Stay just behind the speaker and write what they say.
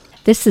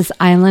This is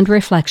Island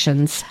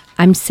Reflections.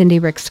 I'm Cindy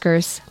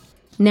Rixkers.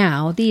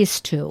 Now, these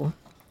two.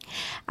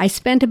 I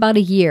spent about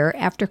a year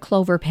after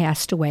Clover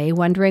passed away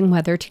wondering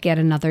whether to get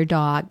another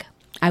dog.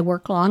 I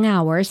work long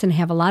hours and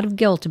have a lot of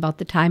guilt about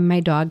the time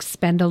my dogs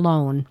spend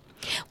alone.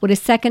 Would a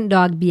second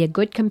dog be a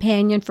good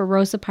companion for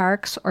Rosa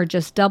Parks or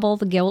just double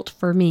the guilt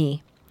for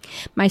me?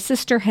 My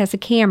sister has a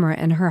camera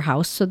in her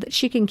house so that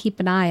she can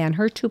keep an eye on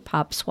her two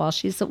pups while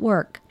she's at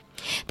work.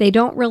 They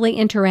don't really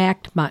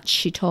interact much,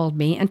 she told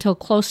me, until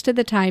close to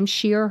the time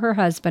she or her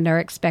husband are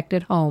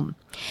expected home.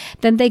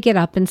 Then they get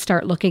up and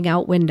start looking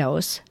out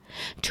windows.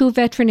 Two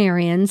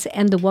veterinarians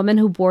and the woman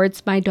who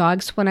boards my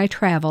dogs when I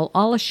travel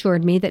all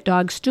assured me that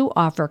dogs do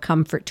offer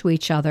comfort to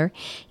each other,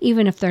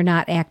 even if they're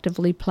not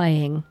actively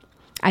playing.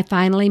 I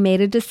finally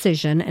made a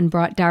decision and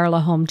brought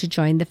Darla home to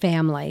join the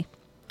family.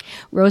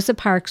 Rosa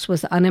Parks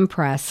was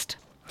unimpressed.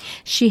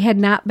 She had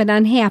not been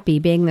unhappy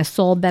being the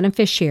sole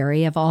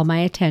beneficiary of all my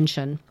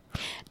attention.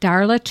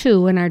 Darla,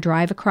 too, in our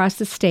drive across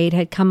the state,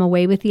 had come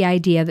away with the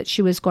idea that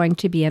she was going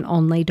to be an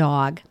only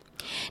dog.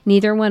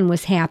 Neither one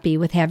was happy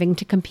with having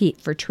to compete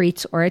for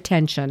treats or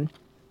attention.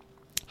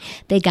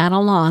 They got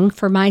along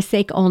for my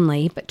sake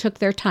only, but took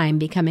their time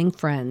becoming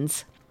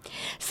friends.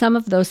 Some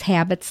of those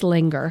habits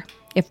linger.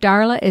 If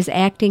Darla is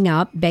acting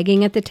up,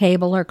 begging at the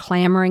table, or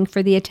clamoring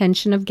for the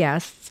attention of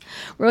guests,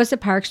 Rosa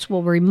Parks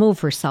will remove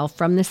herself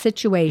from the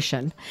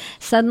situation.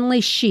 Suddenly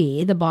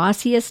she, the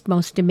bossiest,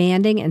 most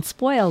demanding, and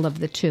spoiled of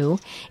the two,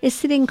 is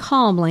sitting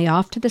calmly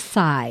off to the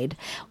side,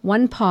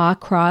 one paw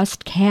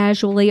crossed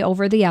casually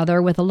over the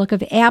other with a look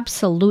of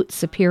absolute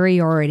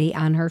superiority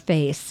on her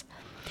face.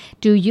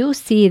 "Do you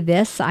see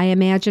this?" I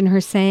imagine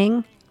her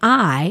saying.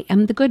 "I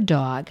am the good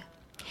dog."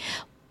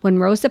 When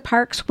Rosa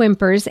Parks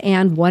whimpers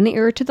and, one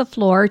ear to the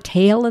floor,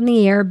 tail in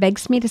the air,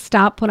 begs me to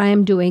stop what I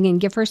am doing and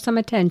give her some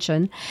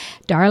attention,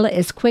 Darla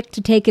is quick to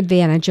take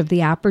advantage of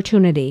the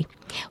opportunity.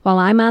 While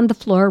I'm on the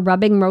floor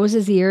rubbing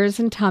Rosa's ears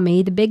and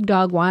tummy, the big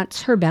dog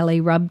wants her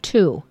belly rubbed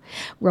too.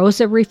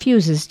 Rosa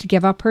refuses to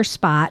give up her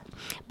spot,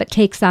 but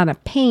takes on a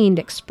pained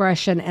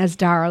expression as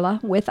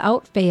Darla,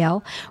 without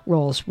fail,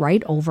 rolls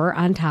right over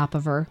on top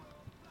of her.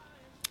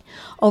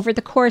 Over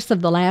the course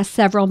of the last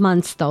several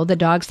months, though, the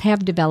dogs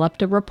have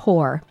developed a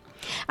rapport.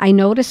 I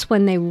notice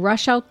when they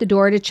rush out the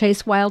door to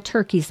chase wild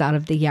turkeys out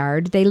of the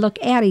yard, they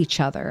look at each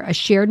other, a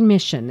shared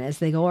mission, as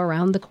they go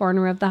around the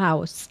corner of the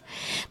house.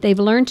 They've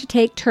learned to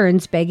take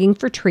turns begging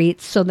for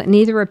treats so that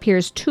neither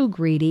appears too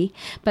greedy,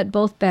 but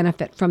both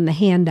benefit from the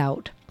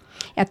handout.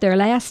 At their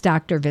last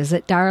doctor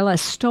visit, Darla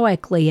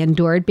stoically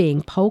endured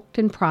being poked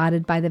and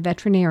prodded by the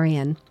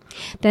veterinarian.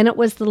 Then it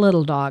was the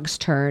little dog's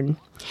turn.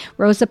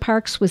 Rosa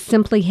Parks was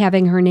simply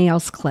having her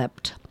nails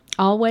clipped.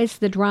 Always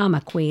the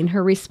drama queen,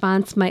 her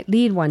response might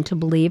lead one to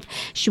believe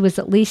she was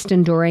at least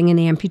enduring an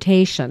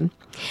amputation.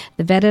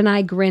 The vet and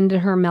I grinned at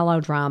her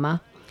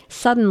melodrama.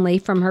 Suddenly,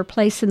 from her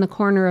place in the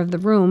corner of the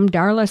room,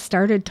 Darla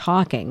started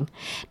talking.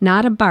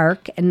 Not a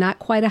bark and not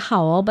quite a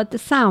howl, but the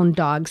sound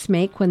dogs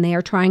make when they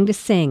are trying to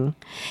sing.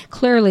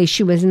 Clearly,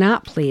 she was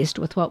not pleased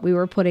with what we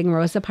were putting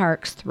Rosa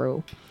Parks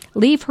through.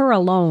 "Leave her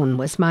alone,"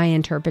 was my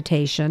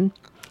interpretation.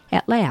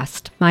 At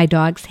last, my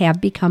dogs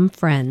have become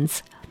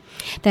friends.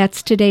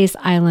 That's today's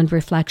Island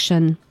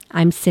Reflection.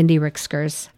 I'm Cindy Rixkers.